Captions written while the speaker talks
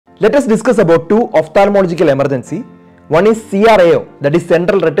Let us discuss about two ophthalmological emergency. One is CRAO, that is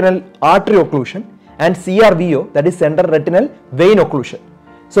central retinal artery occlusion, and CRVO, that is central retinal vein occlusion.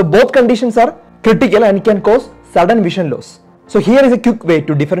 So both conditions are critical and can cause sudden vision loss. So here is a quick way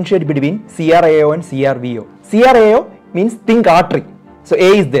to differentiate between CRAO and CRVO. CRAO means think artery. So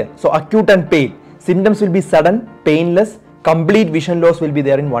A is there. So acute and pale. Symptoms will be sudden, painless, complete vision loss will be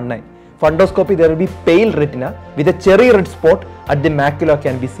there in one eye. Fundoscopy, there will be pale retina with a cherry red spot at the macula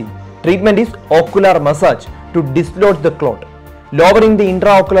can be seen. Treatment is ocular massage to dislodge the clot. Lowering the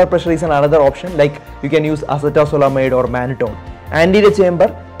intraocular pressure is another option, like you can use acetazolamide or mannitol. Anterior chamber,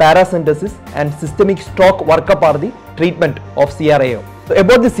 paracentesis and systemic stroke workup are the treatment of CRAO. So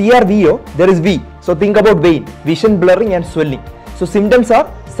about the CRVO, there is V. So think about vein, vision blurring and swelling. So symptoms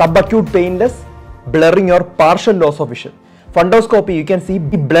are subacute painless, blurring or partial loss of vision. Fundoscopy, you can see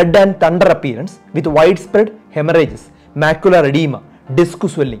blood and thunder appearance with widespread hemorrhages, macular edema, disc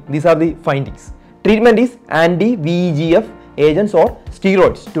swelling. These are the findings. Treatment is anti-VEGF agents or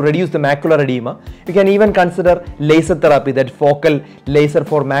steroids to reduce the macular edema. You can even consider laser therapy, that focal laser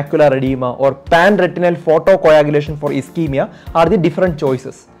for macular edema or pan-retinal photocoagulation for ischemia are the different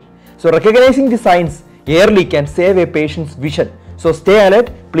choices. So recognizing the signs early can save a patient's vision. So stay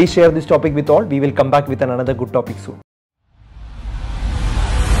alert. Please share this topic with all. We will come back with another good topic soon.